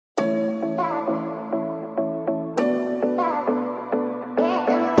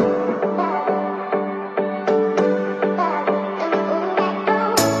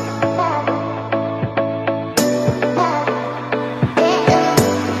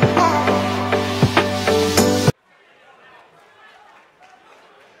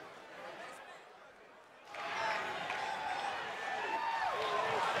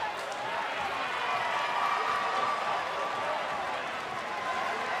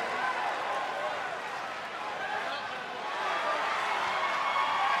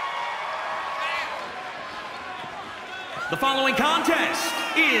The following contest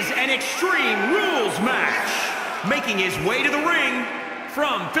is an Extreme Rules match. Making his way to the ring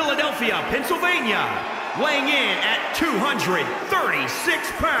from Philadelphia, Pennsylvania, weighing in at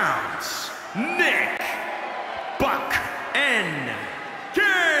 236 pounds, Nick Buck N.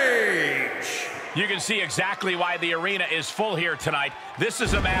 Gage. You can see exactly why the arena is full here tonight. This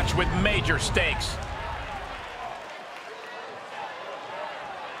is a match with major stakes.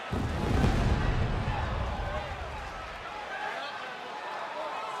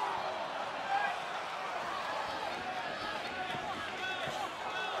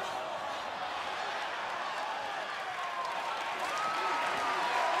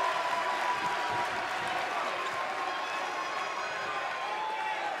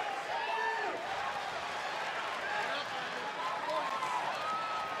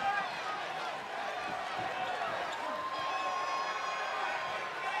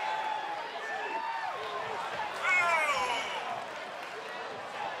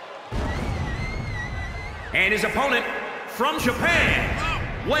 And his opponent from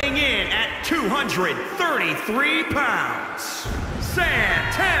Japan, weighing in at 233 pounds,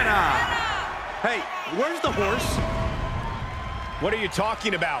 Sanada. Hey, where's the horse? What are you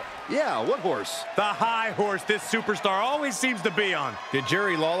talking about? Yeah, what horse? The high horse this superstar always seems to be on. Did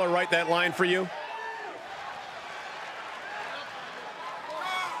Jerry Lawler write that line for you?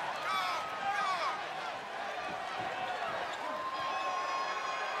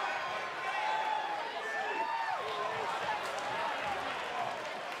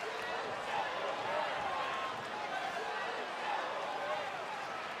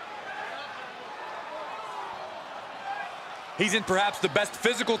 He's in perhaps the best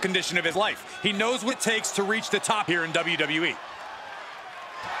physical condition of his life. He knows what it takes to reach the top here in WWE.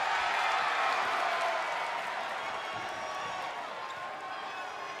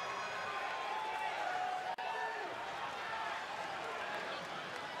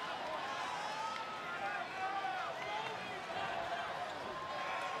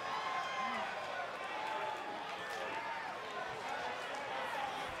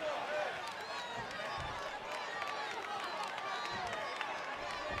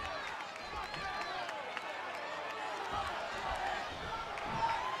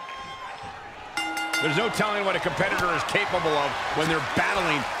 There's no telling what a competitor is capable of when they're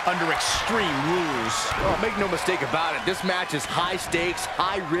battling under extreme rules. Well, make no mistake about it, this match is high stakes,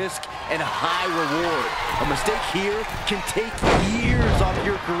 high risk, and high reward. A mistake here can take years off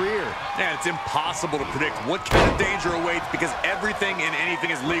your career. And it's impossible to predict what kind of danger awaits because everything and anything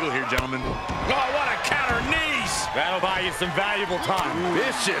is legal here, gentlemen. Oh, what a counter knees! That'll buy you some valuable time.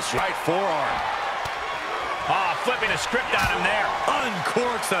 Vicious right forearm. Ah, flipping a script on him there.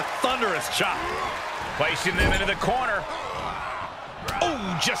 Uncorks a thunderous chop. Placing them into the corner.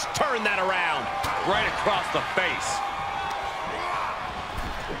 Oh, just turn that around. Right across the face.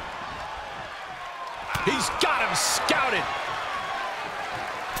 He's got him scouted.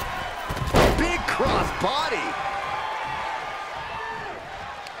 Big cross body.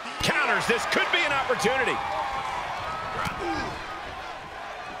 Counters, this could be an opportunity.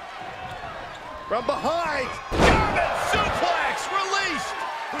 From behind. German suplex, released.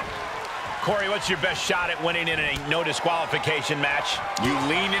 Corey, what's your best shot at winning in a no disqualification match? You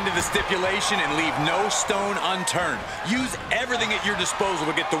lean into the stipulation and leave no stone unturned. Use everything at your disposal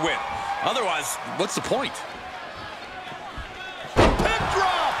to get the win. Otherwise, what's the point? Pin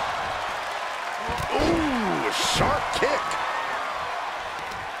drop. Ooh, sharp kick.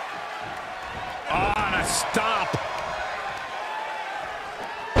 On a stomp.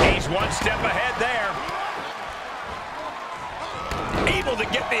 He's one step ahead there. Able to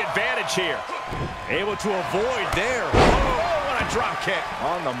get the advantage here. Able to avoid there. Oh, what a drop kick.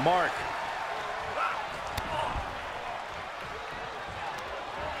 On the mark.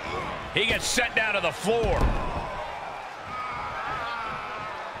 He gets sent down to the floor.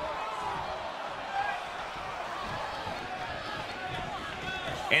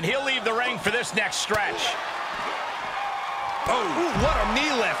 And he'll leave the ring for this next stretch. Oh, ooh, what a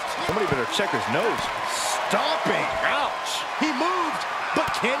knee lift. Somebody better check his nose. Stomping. Ouch. He moved, but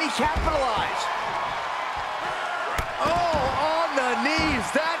can he capitalize? Oh, on the knees.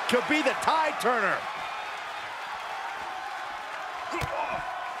 That could be the tide turner.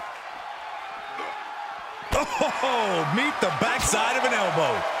 Oh, meet the backside of an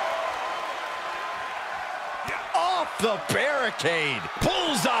elbow. Off the barricade.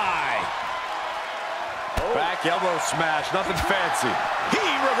 Bullseye. Back elbow smash, nothing fancy. He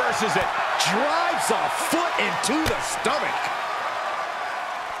reverses it. Drives a foot into the stomach.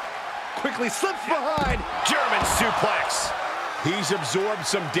 Quickly slips behind. German suplex. He's absorbed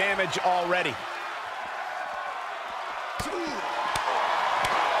some damage already.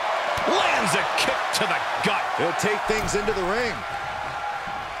 Lands a kick to the gut. He'll take things into the ring.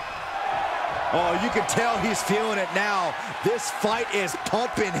 Oh, you can tell he's feeling it now. This fight is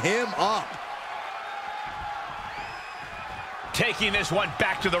pumping him up. Taking this one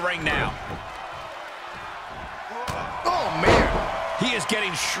back to the ring now. Oh, man. He is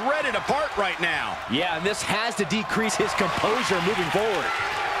getting shredded apart right now. Yeah, and this has to decrease his composure moving forward.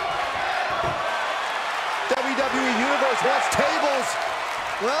 WWE Universe wants tables.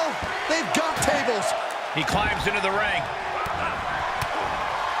 Well, they've got tables. He climbs into the ring.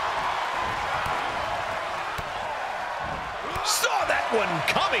 Saw that one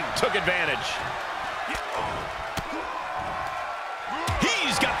coming, took advantage.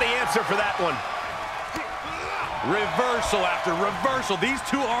 He's got the answer for that one. Reversal after reversal. These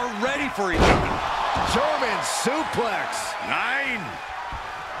two are ready for each other. German suplex. 9.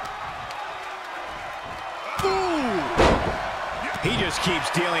 He just keeps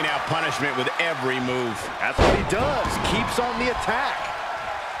dealing out punishment with every move. That's what he does. Keeps on the attack.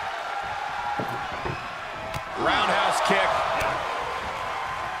 Roundhouse kick.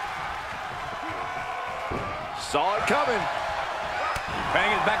 Saw it coming. Bang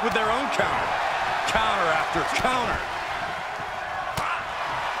it back with their own counter. Counter after counter.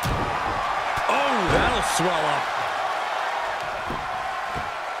 Oh, that'll swell up.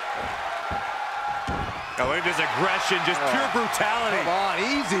 Oh, look at this aggression, just pure brutality. Come on,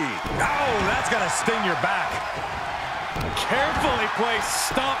 easy. Oh, that's gonna sting your back. Carefully placed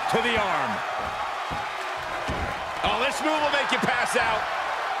stomp to the arm. Oh, this move will make you pass out.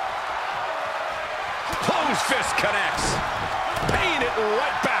 Closed fist connects. Paying it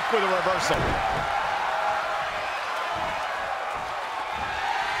right back with a reversal.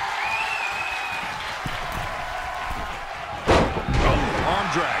 Oh, arm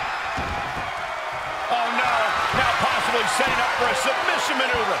drag. Oh, no. Now possibly setting up for a submission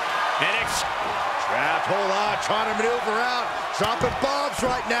maneuver. And Trapped, hold on, trying to maneuver out. Dropping bombs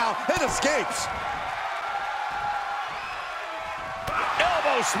right now, and escapes.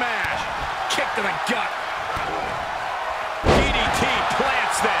 elbow smash. Kick to the gut. DDT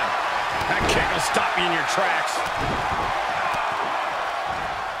plants them. That kick will stop you in your tracks.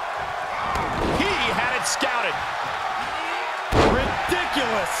 He had it scouted.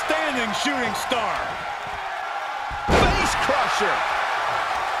 Ridiculous standing shooting star. Face crusher.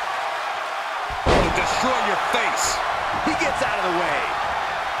 Will destroy your face. He gets out of the way.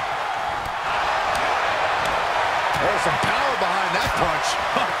 There's some power behind that punch.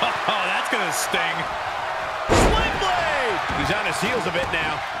 Oh, that's gonna sting. Sling blade. He's on his heels a bit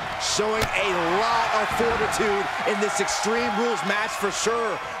now. Showing a lot of fortitude in this Extreme Rules match for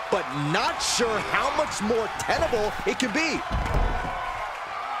sure, but not sure how much more tenable it can be.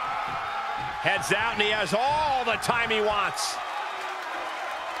 Heads out, and he has all the time he wants.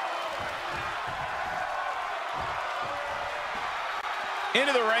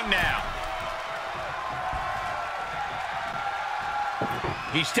 Into the ring now.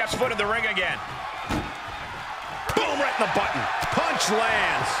 He steps foot in the ring again. Boom, right in the button. Punch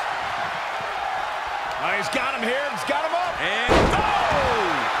lands. Oh, he's got him here. He's got him up. And oh!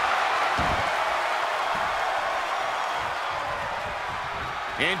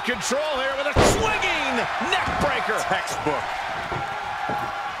 In control here with a swinging neck breaker. textbook.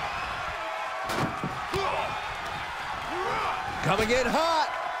 Coming in hot.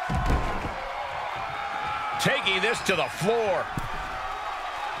 Taking this to the floor.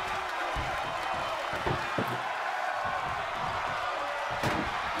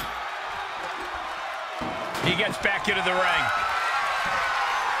 He gets back into the ring.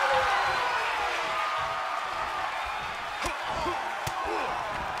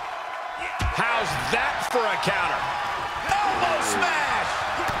 How's that for a counter? Elbow smash!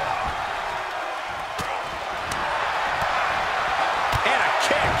 And a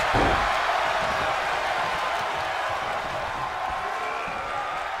kick.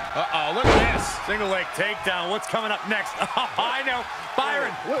 Uh-oh, look at this. Single leg takedown. What's coming up next? Oh, I know.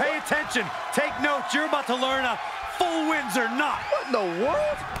 Byron, pay attention. Take notes. You're about to learn a full wins or not. What in the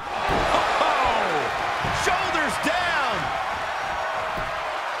world? Oh! Shoulders down.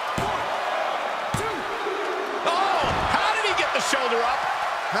 Oh, how did he get the shoulder up?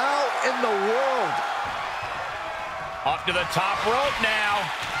 How in the world? Up to the top rope now.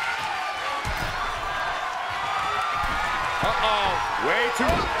 Uh-oh. Way too...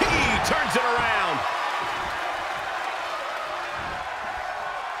 He turns it around.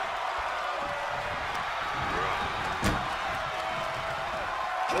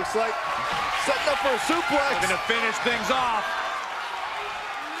 Looks like setting up for a suplex. Going to finish things off.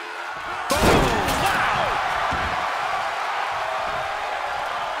 Boom! Wow!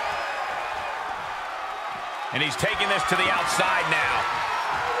 And he's taking this to the outside now.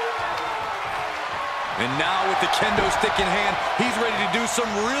 And now with the kendo stick in hand, he's ready to do some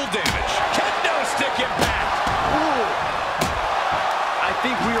real damage. Kendo stick impact. Ooh. I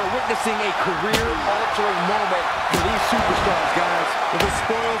think we are witnessing a career-altering moment for these superstars, guys. The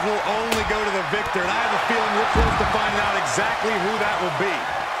spoils will only go to the victor, and I have a feeling we're close to finding out exactly who that will be.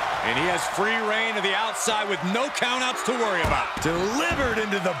 And he has free reign to the outside with no countouts to worry about. Delivered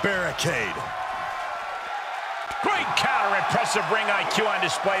into the barricade. Great counter, impressive ring IQ on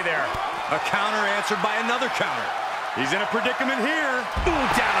display there. A counter answered by another counter. He's in a predicament here. Ooh,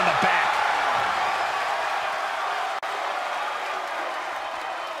 down on the back.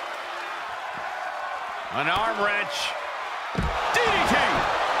 An arm wrench. DDT.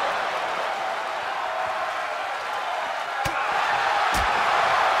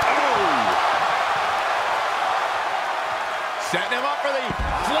 Oh. Setting him up for the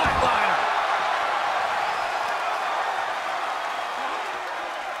flatliner.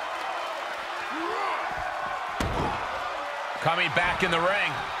 Coming back in the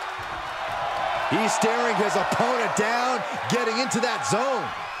ring. He's staring his opponent down, getting into that zone.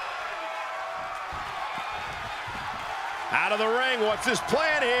 Out of the ring, what's his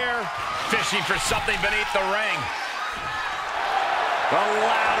plan here? Fishing for something beneath the ring. A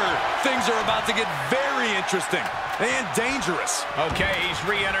ladder. Things are about to get very interesting and dangerous. Okay, he's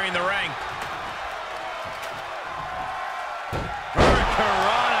re-entering the ring.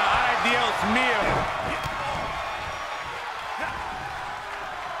 Hurricanrana, ay Dios mío.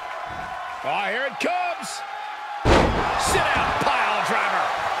 Oh, here it comes. Sit down, pile driver.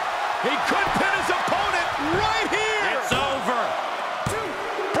 He could pin his opponent right here. It's over.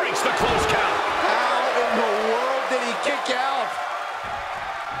 Breaks the close count. How in the world did he kick out?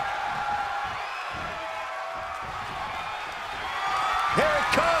 Here it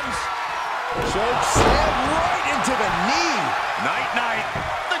comes. Choke slam right into the knee. Night-night.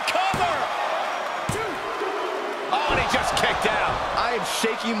 The cover. Oh, and he just kicked out. I am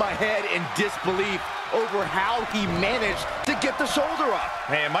shaking my head in disbelief over how he managed to get the shoulder up.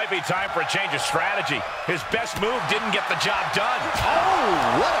 Hey, it might be time for a change of strategy. His best move didn't get the job done.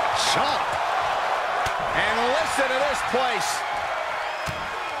 Oh, what a chop. And listen to this place.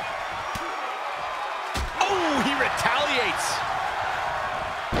 Oh, he retaliates.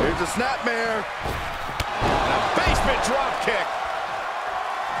 Here's a snapmare. And a basement drop kick.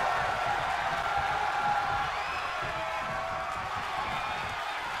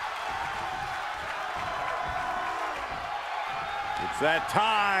 It's that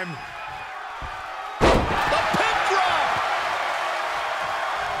time. The pin drop.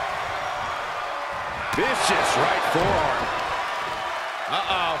 Vicious right forearm.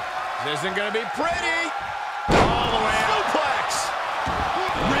 Uh-oh. This isn't going to be pretty. All the way out. Suplex.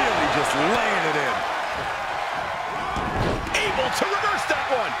 Really just laying it in. Able to reverse that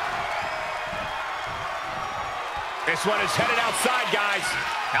one. This one is headed outside, guys.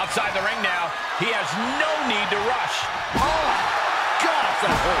 Outside the ring now. He has no need to rush. Oh, gosh,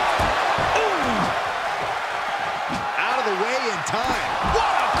 that hurt. Ooh. Out of the way in time.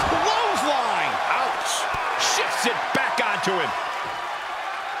 What a clothesline. Ouch. Shifts it back onto him.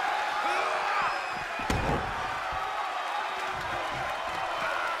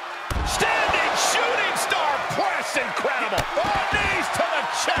 Standing shooting star press. Incredible. Oh, knees to the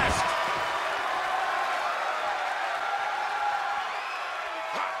chest.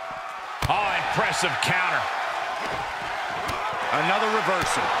 Oh, impressive counter. Another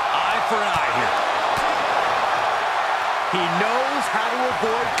reversal. Eye for an eye here. He knows how to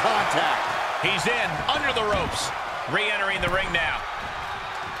avoid contact. He's in, under the ropes. Re-entering the ring now.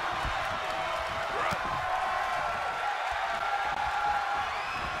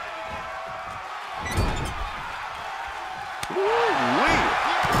 Woo-wee.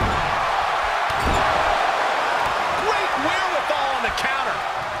 Great wherewithal on the counter.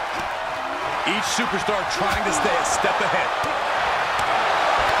 Each superstar trying to stay a step ahead.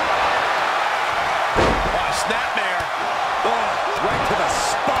 Oh, snapmare. Oh, right to the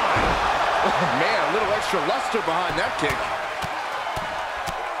spine. Oh, man, a little extra luster behind that kick.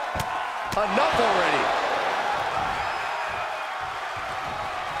 Enough already.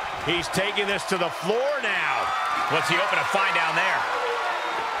 He's taking this to the floor now. What's he hoping to find down there?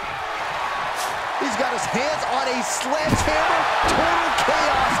 He's got his hands on a sledgehammer. Total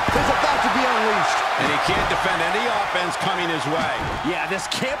chaos is about to be unleashed. And he can't defend any offense coming his way. Yeah, this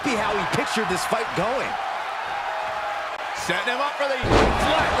can't be how he pictured this fight going. Setting him up for the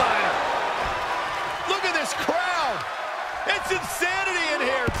flatliner. Look at this crowd. It's insanity in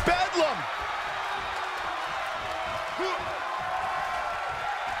here. Bedlam.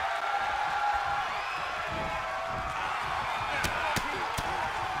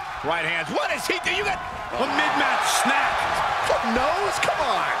 Right hands. What is he doing? You got a mid-match snap. From nose? Come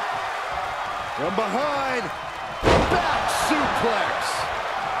on. From behind. Back suplex.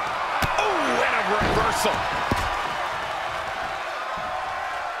 Oh, and a reversal.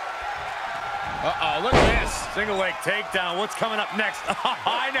 Uh-oh, look at this. Single leg takedown. What's coming up next?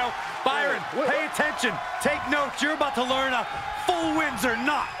 I know. Byron, pay attention. Take notes. You're about to learn a full wins or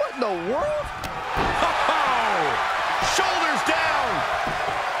not. What in the world? Oh! Shoulders down.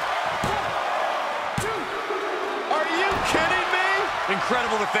 Are you kidding me?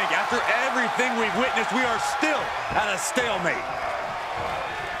 Incredible to think. After everything we've witnessed, we are still at a stalemate.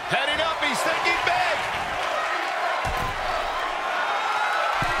 Heading up, he's thinking big.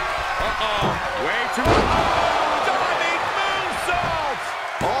 Uh-oh. Way too much. Diving moonsault.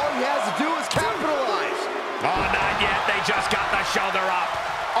 All he has to do is capitalize. Oh, not yet. They just got the shoulder up.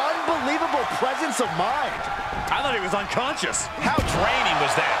 Unbelievable presence of mind. I thought he was unconscious. How draining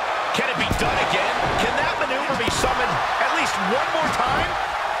was that? Can it be done again? Can that maneuver be summoned at least one more time?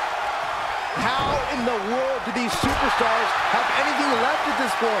 How in the world do these superstars have anything left at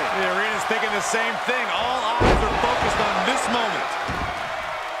this point? The arena's thinking the same thing. All eyes are focused on this moment.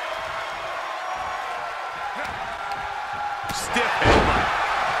 Stiff headbutt.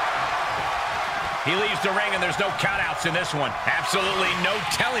 He leaves the ring, and there's no countouts in this one. Absolutely no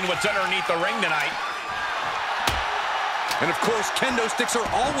telling what's underneath the ring tonight. And of course, kendo sticks are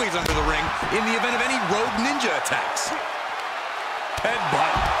always under the ring in the event of any rogue ninja attacks.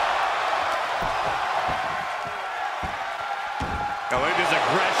 Headbutt. Oh, look at his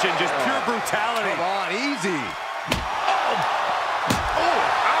aggression, just pure brutality. Come on, easy.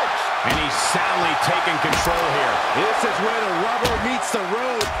 And he's soundly taking control here. This is where the rubber meets the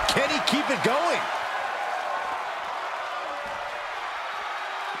road. Can he keep it going?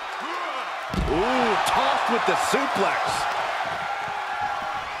 Ooh, tossed with the suplex.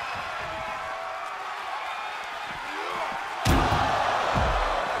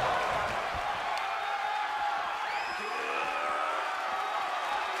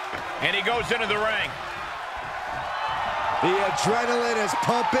 And he goes into the ring. The adrenaline is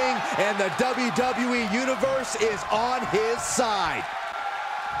pumping, and the WWE Universe is on his side.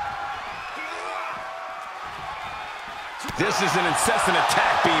 This is an incessant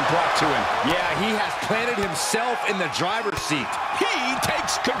attack being brought to him. Yeah, he has planted himself in the driver's seat. He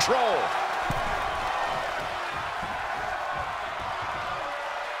takes control.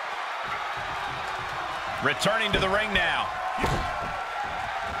 Returning to the ring now.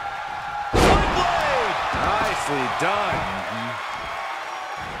 Nicely done.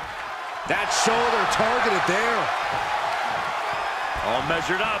 That shoulder targeted there. All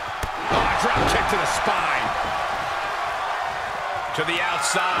measured up. Oh, drop kick to the spine. To the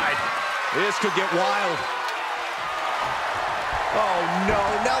outside. This could get wild. Oh, no.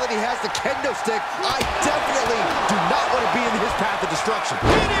 Now that he has the kendo stick, I definitely do not want to be in his path of destruction.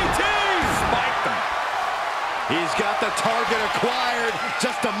 DDT! Spiked him. He's got the target acquired.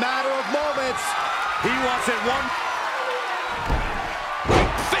 Just a matter of moments. He wants it one.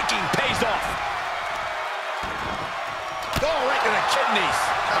 Thinking pays off. Oh, right to the kidneys.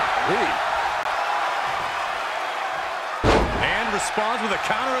 And responds with a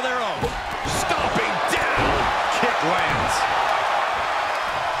counter of their own. Stomping down. Kick lands.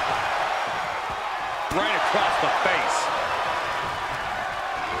 Right across the face.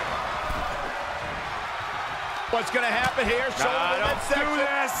 What's going to happen here? Don't do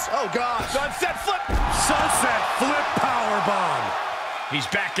this. Oh, gosh. Sunset flip. Sunset flip powerbomb. He's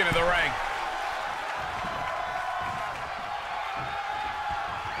back into the ring.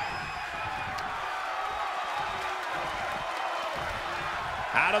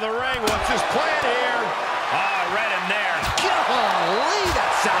 Out of the ring. What's his plan here? Oh, right in there. Golly,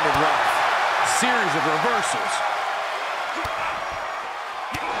 that sounded rough. Series of reversals.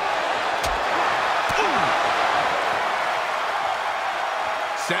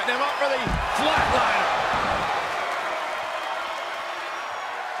 Setting him up for the flatliner.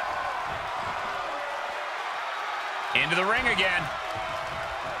 Into the ring again.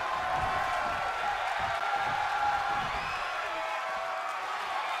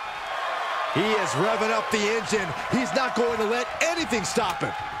 He is revving up the engine. He's not going to let anything stop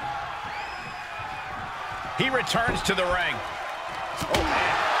him. He returns to the ring. Oh,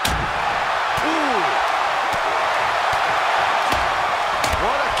 man. Ooh.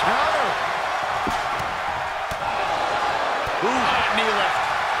 What a counter. Ooh, hot knee lift.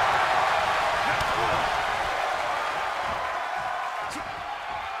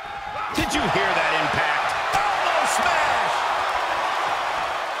 Did you hear that impact? Elbow smash!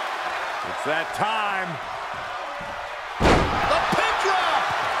 It's that time. The pin drop!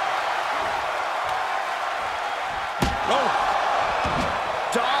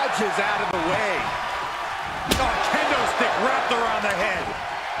 punches out of the way. Oh, kendo stick wrapped around the head.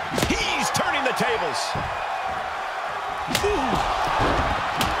 He's turning the tables. Ooh.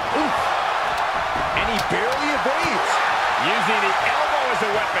 Ooh. And he barely evades. Using the elbow as a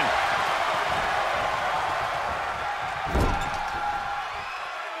weapon.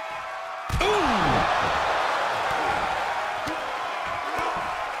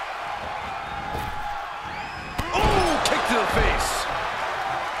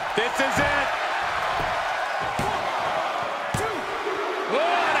 This is it.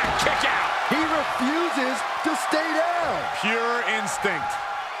 What a kick out. He refuses to stay down. Pure instinct.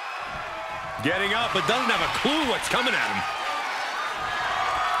 Getting up, but doesn't have a clue what's coming at him.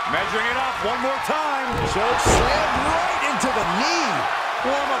 Measuring it up one more time. Choke slammed right into the knee.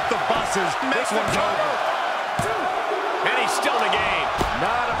 Warm up the buses. This one's over. And he's still in the game.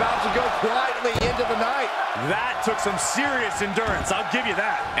 Not about to go quietly into the night. That took some serious endurance, I'll give you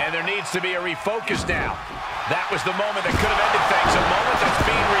that. And there needs to be a refocus now. That was the moment that could have ended things. A moment that's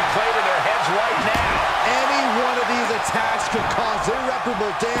being replayed in their heads right now. Any one of these attacks could cause irreparable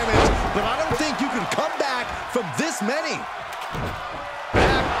damage, but I don't think you can come back from this many.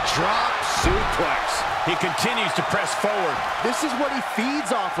 Backdrop suplex. He continues to press forward. This is what he feeds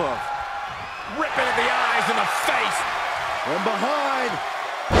off of. Ripping at the eyes and the face. From behind.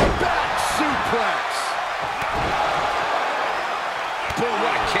 Back suplex. Boom,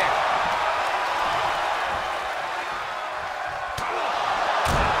 what a kick.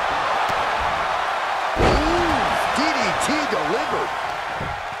 Ooh, DDT delivered.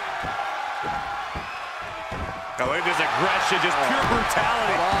 Oh, look at this aggression, just pure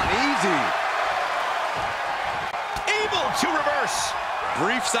brutality. Come on, easy. Able to reverse.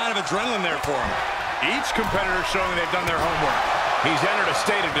 Brief sign of adrenaline there for him. Each competitor showing they've done their homework. He's entered a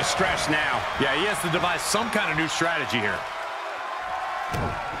state of distress now. Yeah, he has to devise some kind of new strategy here.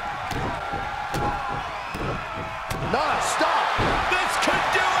 Non-stop. This could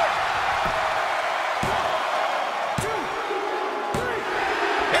do it. 2, 3.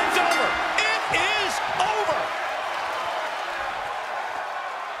 It's over. It is over.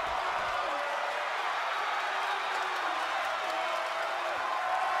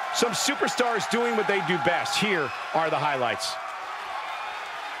 Some superstars doing what they do best. Here are the highlights.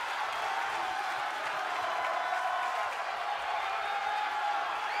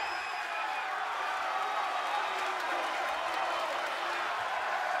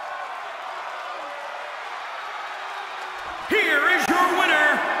 Here is your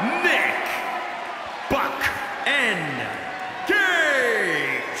winner, Nick Buck N.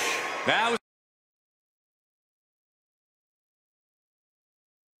 Gage. That was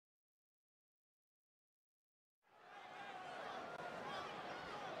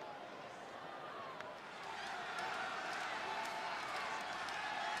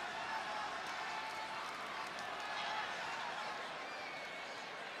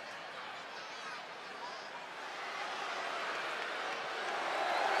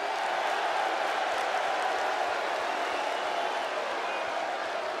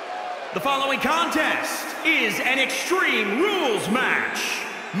The following contest is an Extreme Rules match.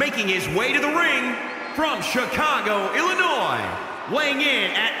 Making his way to the ring from Chicago, Illinois, weighing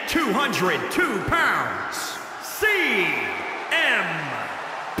in at 202 pounds, CM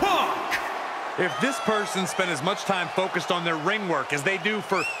Punk. If this person spent as much time focused on their ring work as they do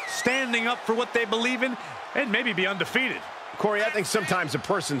for standing up for what they believe in, and maybe be undefeated. Corey, I think sometimes a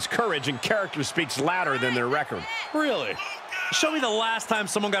person's courage and character speaks louder than their record. Really? Show me the last time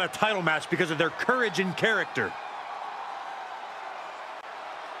someone got a title match because of their courage and character.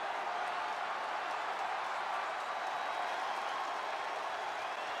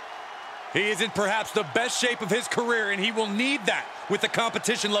 He is in perhaps the best shape of his career, and he will need that with the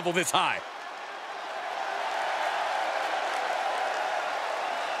competition level this high.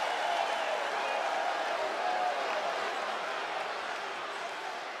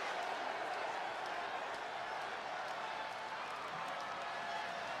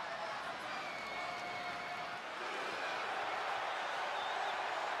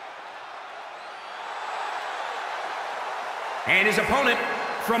 And his opponent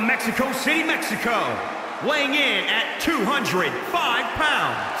from Mexico City, Mexico, weighing in at 205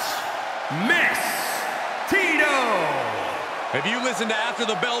 pounds, Mistico. If you listen to After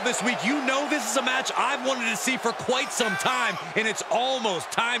the Bell this week, you know this is a match I've wanted to see for quite some time, and it's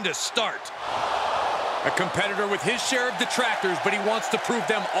almost time to start. A competitor with his share of detractors, but he wants to prove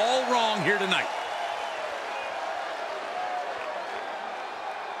them all wrong here tonight.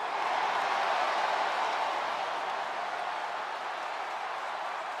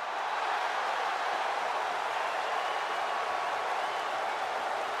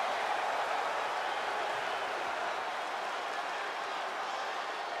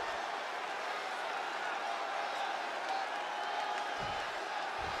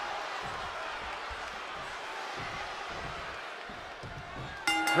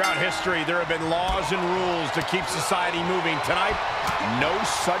 Throughout history, there have been laws and rules to keep society moving. Tonight, no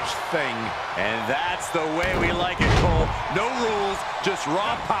such thing. And that's the way we like it, Cole. No rules, just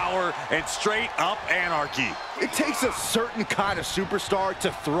raw power and straight-up anarchy. It takes a certain kind of superstar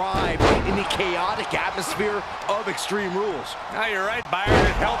to thrive in the chaotic atmosphere of Extreme Rules. Now, you're right, Byron.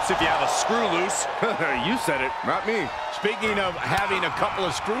 It helps if you have a screw loose. You said it, not me. Speaking of having a couple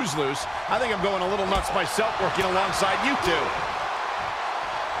of screws loose, I think I'm going a little nuts myself working alongside you two.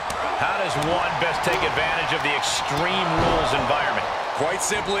 How does one best take advantage of the Extreme Rules environment? Quite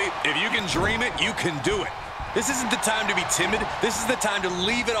simply, if you can dream it, you can do it. This isn't the time to be timid. This is the time to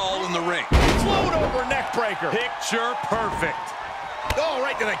leave it all in the ring. Float over neck breaker. Picture perfect. Oh,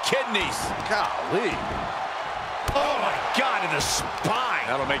 right to the kidneys. Golly. Oh, my God, to the spine.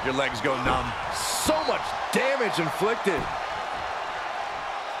 That'll make your legs go numb. So much damage inflicted.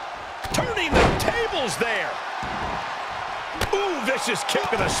 Turning the tables there. Ooh, vicious kick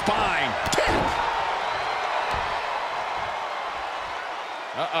to the spine. Kick.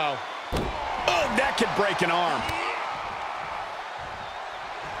 Uh-oh. Oh, that could break an arm.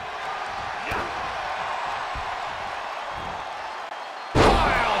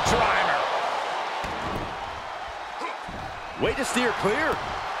 Pile driver. Way to steer clear.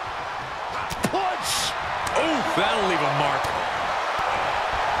 Punch. Oh, that'll leave a mark.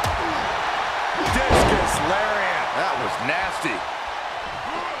 Discus lariat. That was nasty.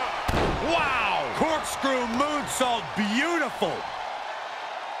 Wow. Corkscrew moonsault, beautiful.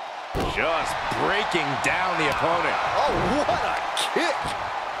 Just breaking down the opponent. Oh, what a kick.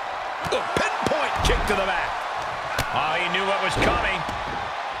 A pinpoint kick to the back. Oh, he knew what was coming.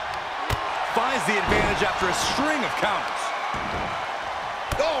 Finds the advantage after a string of counters.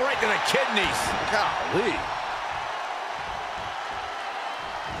 Oh, right to the kidneys. Golly.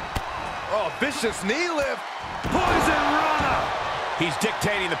 Oh, vicious knee lift. Poison Rana. He's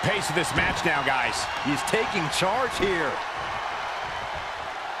dictating the pace of this match now, guys. He's taking charge here.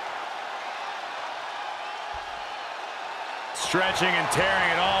 Stretching and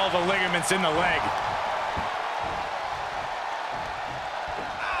tearing at all the ligaments in the leg.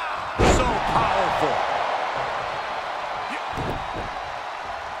 So powerful.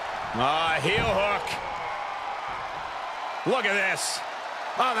 Heel hook. Look at this.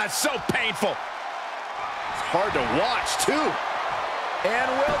 Oh, that's so painful. It's hard to watch, too. And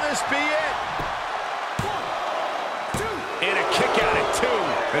will this be it? 1, 2. And a kick out at 2.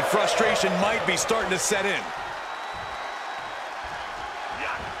 And frustration might be starting to set in.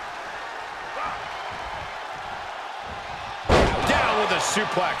 Down with a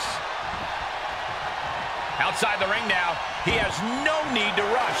suplex. Outside the ring now. He has no need to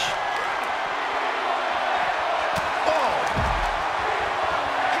rush. Oh!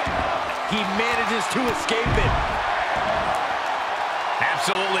 He manages to escape it.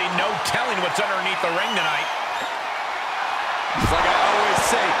 Absolutely no telling what's underneath the ring tonight. It's like I always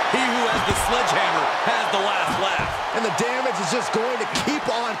say, he who has the sledgehammer has the last laugh. And the damage is just going to keep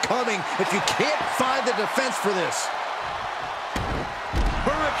on coming if you can't find the defense for this.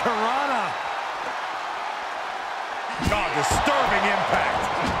 Hurricanrana. Oh, disturbing impact.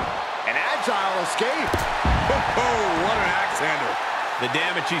 An agile escape. Oh, what an axe handle. The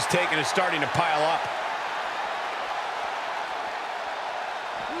damage he's taken is starting to pile up.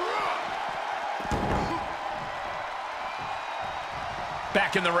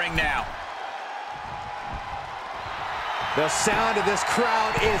 Back in the ring now. The sound of this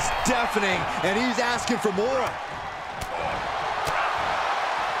crowd is deafening, and he's asking for more.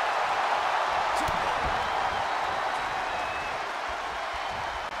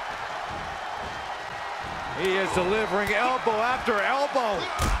 He is delivering elbow after elbow.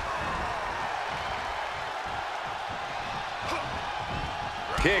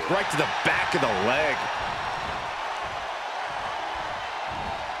 Kick right to the back of the leg.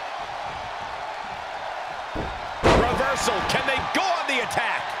 Reversal. Can they go on the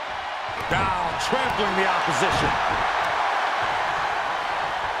attack? Down, trampling the opposition.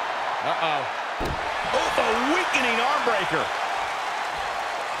 Uh-oh. Oh, the weakening arm breaker.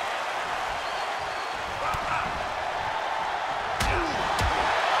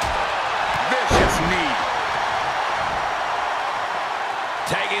 Vicious knee.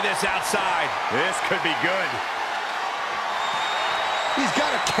 Tagging this outside. This could be good. He's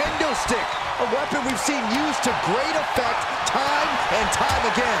got a kendo stick, a weapon we've seen used to great effect time and time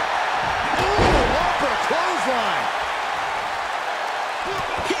again. Ooh, upper clothesline.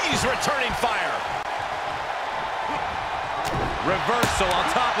 He's returning fire. Reversal on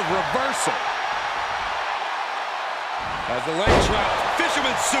top of reversal. As the leg trap,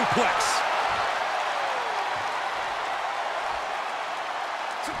 fisherman suplex.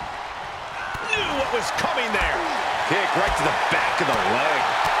 what was coming there. Kick right to the back of the leg.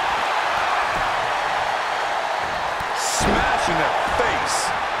 Smash in their face.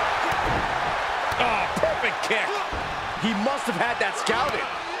 Oh, perfect kick. He must have had that scouted.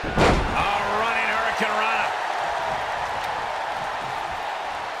 Running Hurricane Rana.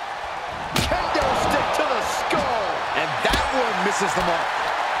 Kendo stick to the skull. And that one misses the mark.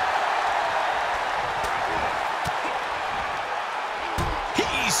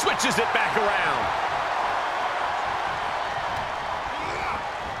 He switches it back around.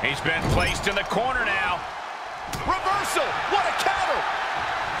 He's been placed in the corner now. Reversal. What a counter.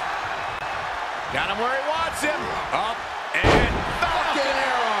 Got him where he wants him. Up and Falcon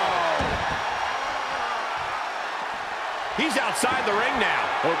Arrow. He's outside the ring now.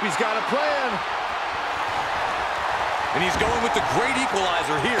 Hope he's got a plan. And he's going with the great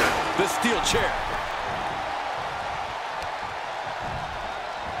equalizer here, the steel chair.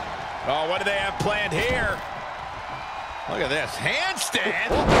 Oh, what do they have planned here? Look at this.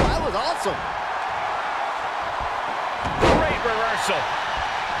 Handstand. Oh, that was awesome. Great reversal.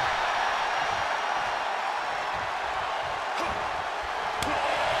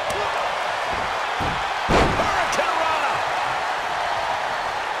 Hurricane Rana.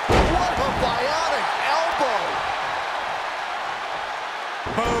 What a bionic elbow.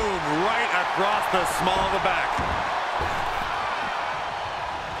 Boom, right across the small of the back.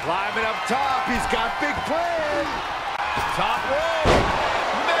 Climbing up top, he's got big plans. Top rope.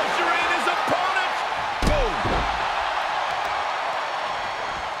 Measuring his opponent. Boom.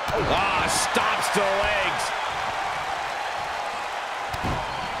 Stops to the legs.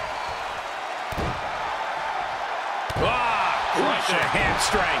 Right to the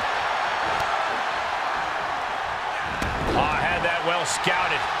hamstring. Had that well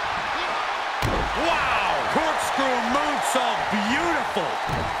scouted. Wow. Corkscrew moonsault, beautiful.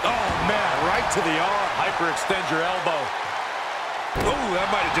 Oh, man, right to the arm. Hyperextend your elbow. Oh,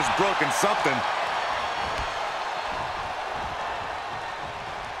 that might have just broken something.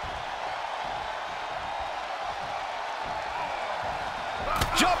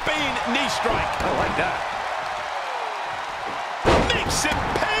 Jumping knee strike. I like that. Makes him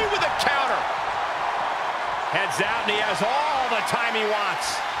pay with a counter. Heads out, and he has all the time he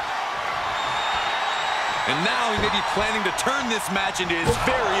wants. And now he may be planning to turn this match into his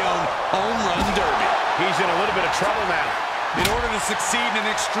very own home run derby. He's in a little bit of trouble now. In order to succeed in an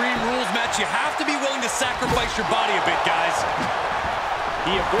Extreme Rules match, you have to be willing to sacrifice your body a bit, guys.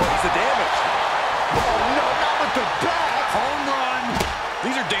 He avoids the damage. Oh, no, not with the back. Home run.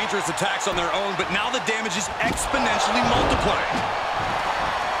 These are dangerous attacks on their own, but now the damage is exponentially multiplying.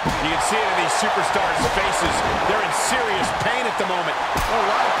 You can see it in these superstars' faces. They're in serious pain at the moment. A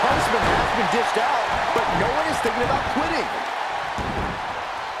lot of punishment has been dished out, but no one is thinking about quitting.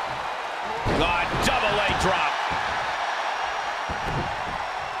 Double leg drop.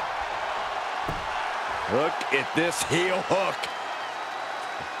 Look at this heel hook.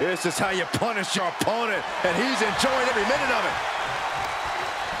 This is how you punish your opponent, and he's enjoying every minute of it.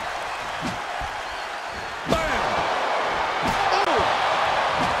 Bam! Oh!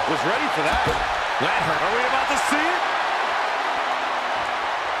 Was ready for that. That hurt. Are we about to see it?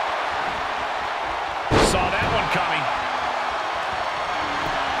 Saw that one coming.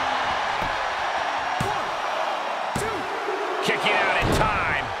 1, 2. Kicking out in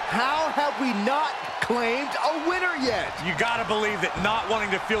time. How have we not claimed a winner yet? You gotta believe that not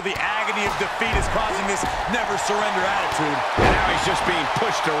wanting to feel the agony of defeat is causing this never surrender attitude. And now he's just being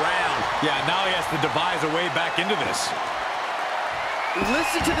pushed around. Yeah, now he has to devise a way back into this.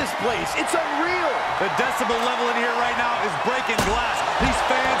 Listen to this place. It's unreal. The decibel level in here right now is breaking glass. These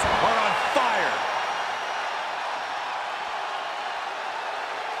fans are on fire.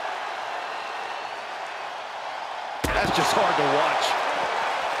 That's just hard to watch.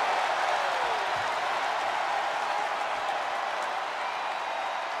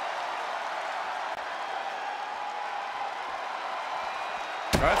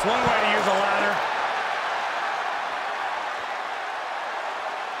 That's one way to use a ladder.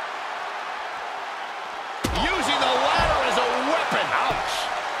 Using the ladder as a weapon. Ouch.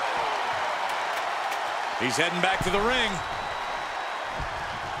 He's heading back to the ring.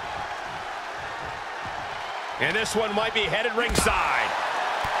 And this one might be headed ringside.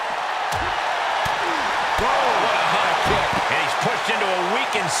 Whoa, what a high kick. And he's pushed into a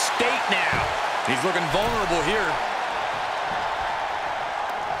weakened state now. He's looking vulnerable here.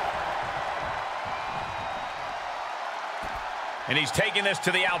 And he's taking this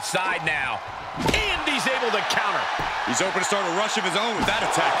to the outside now. And he's able to counter. He's open to start a rush of his own with that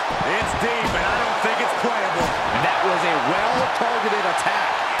attack. It's deep, and I don't think it's playable. And that was a well-targeted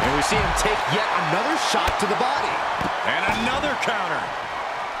attack. And we see him take yet another shot to the body. And another counter.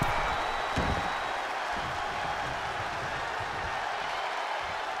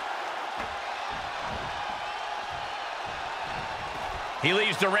 He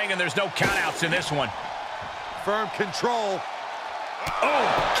leaves the ring, and there's no countouts in this one. Firm control.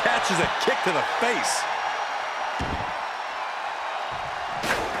 Oh, catches a kick to the face.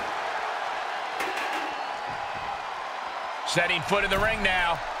 Setting foot in the ring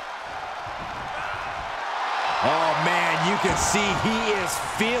now. Oh, man, you can see he is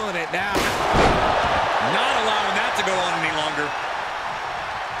feeling it now. Not allowing that to go on any longer.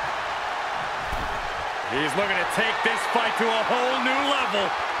 He's looking to take this fight to a whole new level.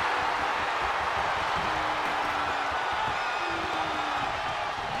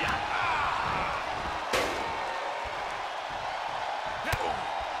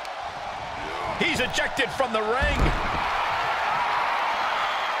 He's ejected from the ring.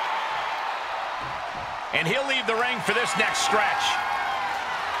 And he'll leave the ring for this next stretch.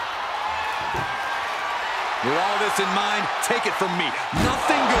 With all this in mind, take it from me.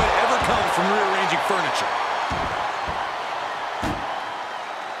 Nothing good ever comes from rearranging furniture.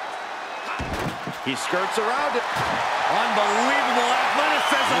 He skirts around it. Unbelievable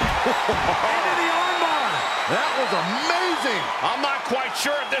athleticism. Into the armbar. That was amazing. I'm not quite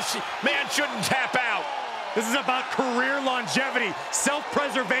sure if this man shouldn't tap out. This is about career longevity,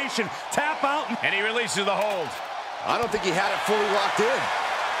 self-preservation. Tap out. And he releases the hold. I don't think he had it fully locked in.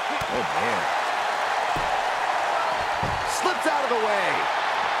 Oh, man. Slips out of the way.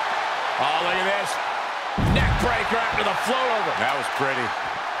 Oh, look at this. Neck breaker after the float over. That was pretty.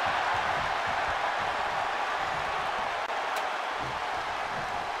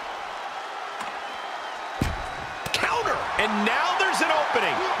 Counter. And now there's an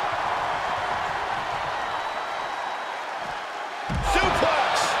opening.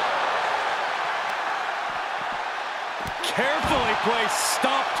 Suplex. Carefully placed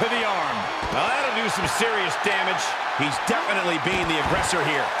stop to the arm. Now that'll do some serious damage. He's definitely being the aggressor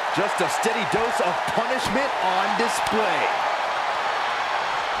here. Just a steady dose of punishment on display.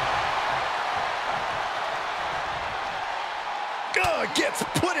 Gets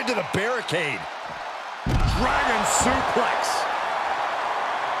put into the barricade. Dragon suplex.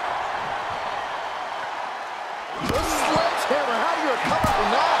 The sledgehammer. How do you recover from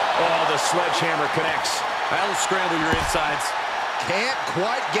that? Oh, the sledgehammer connects. That'll scramble your insides. Can't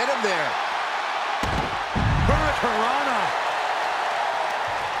quite get him there. Hurricanrana.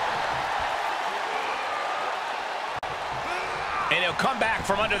 And he'll come back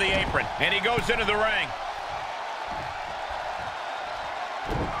from under the apron. And he goes into the ring.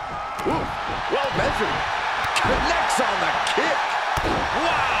 Ooh, well measured. Connects on the kick.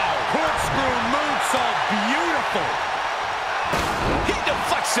 Wow. Corkscrew moonsault. Beautiful. He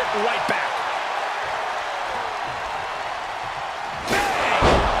deflects it right back.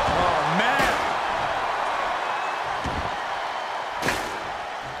 Oh, man.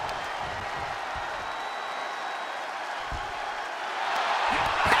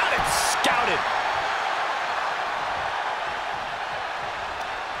 Had it scouted.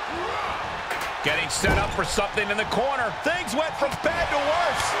 Getting set up for something in the corner. Things went from bad to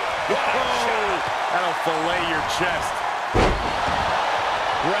worse. What a shot. That'll fillet your chest.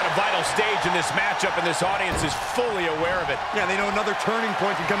 We're at a vital stage in this matchup, and this audience is fully aware of it. Yeah, they know another turning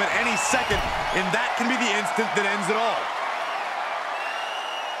point can come at any second, and that can be the instant that ends it all.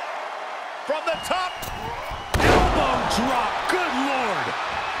 From the top. Elbow drop. Good Lord.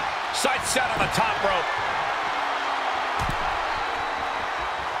 Sight set on the top rope.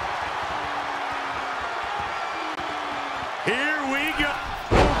 Here we go.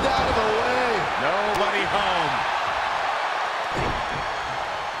 Moved out of the way. Nobody home.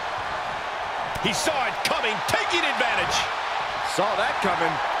 He saw it coming, taking advantage. Saw that coming.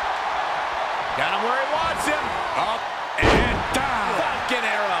 Got him where he wants him. Up and down. Falcon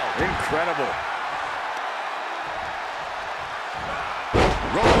arrow. Incredible.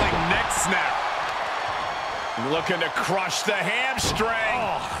 Rolling neck snap. Looking to crush the hamstring.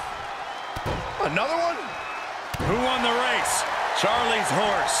 Oh. Another one? Who won the race? Charlie's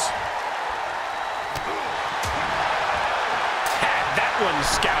horse. Had that one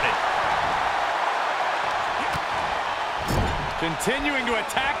scouted. Continuing to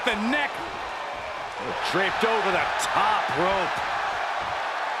attack the neck. Draped over the top rope.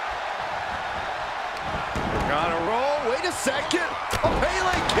 On a roll. Wait a second. A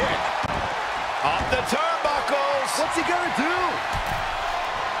Pele kick. Off the turnbuckles. What's he gonna do?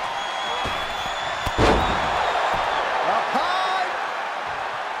 Up high.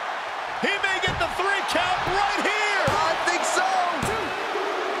 He may get the 3 count right here. I think so.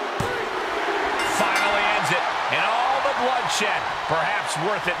 bloodshed. Perhaps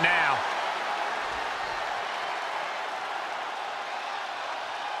worth it now.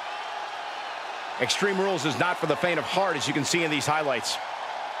 Extreme Rules is not for the faint of heart, as you can see in these highlights.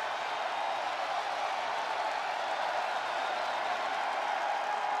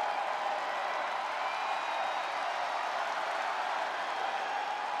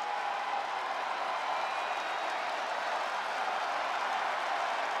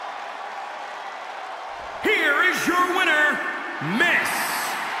 Here is your winner,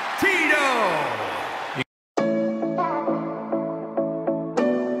 Mistico.